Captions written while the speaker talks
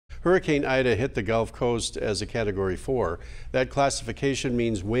Hurricane Ida hit the Gulf Coast as a Category 4. That classification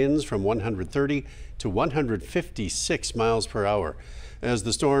means winds from 130 to 156 miles per hour. As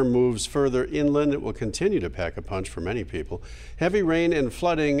the storm moves further inland, it will continue to pack a punch for many people. Heavy rain and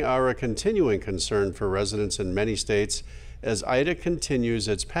flooding are a continuing concern for residents in many states as Ida continues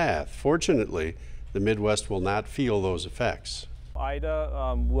its path. Fortunately, the Midwest will not feel those effects.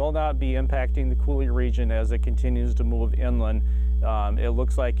 Ida will not be impacting the Coulee region as it continues to move inland. It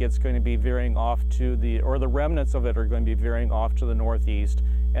looks like it's going to be veering off to the remnants of it are going to be veering off to the northeast,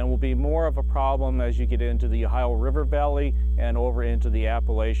 and will be more of a problem as you get into the Ohio River Valley and over into the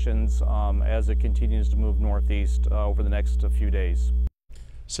Appalachians as it continues to move northeast over the next few days.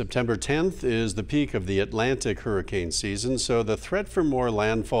 September 10th is the peak of the Atlantic hurricane season, so the threat for more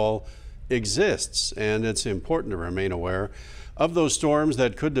landfall exists, and it's important to remain aware of those storms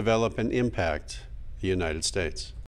that could develop and impact the United States.